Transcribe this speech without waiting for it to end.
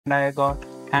and I got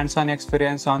hands-on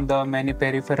experience on the many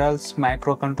peripherals,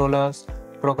 microcontrollers,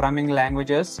 programming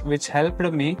languages, which helped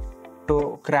me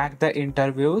to crack the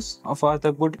interviews for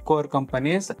the good core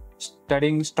companies.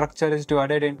 Studying structure is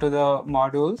divided into the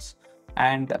modules,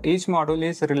 and each module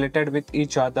is related with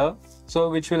each other, so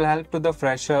which will help to the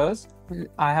freshers.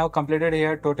 I have completed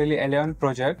here totally 11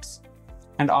 projects,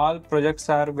 and all projects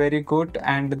are very good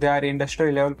and they are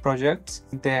industry level projects.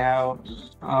 They have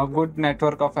a good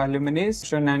network of alumni,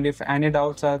 and if any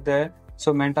doubts are there,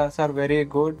 so mentors are very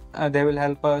good. They will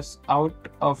help us out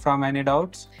from any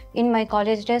doubts. In my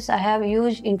college days, I have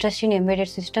huge interest in embedded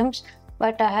systems,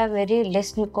 but I have very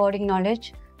less coding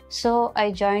knowledge. So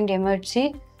I joined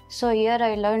Emertxe. So here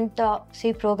I learned the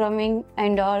C programming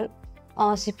and all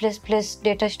C++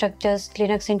 data structures,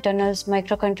 Linux internals,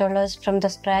 microcontrollers from the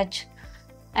scratch.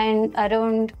 And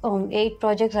around 8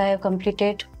 projects I have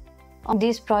completed.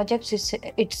 These projects,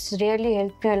 it's really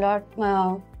helped me a lot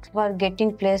for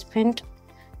getting placement.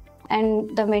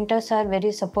 And the mentors are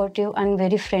very supportive and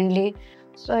very friendly.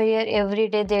 So here every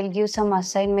day they'll give some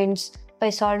assignments.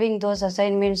 By solving those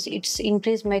assignments, it's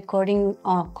increased my coding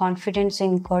confidence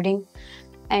in coding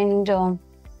and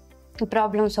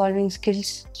problem solving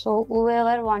skills. So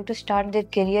whoever want to start their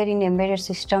career in embedded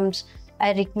systems,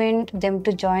 I recommend them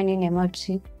to join in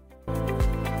Emertxe.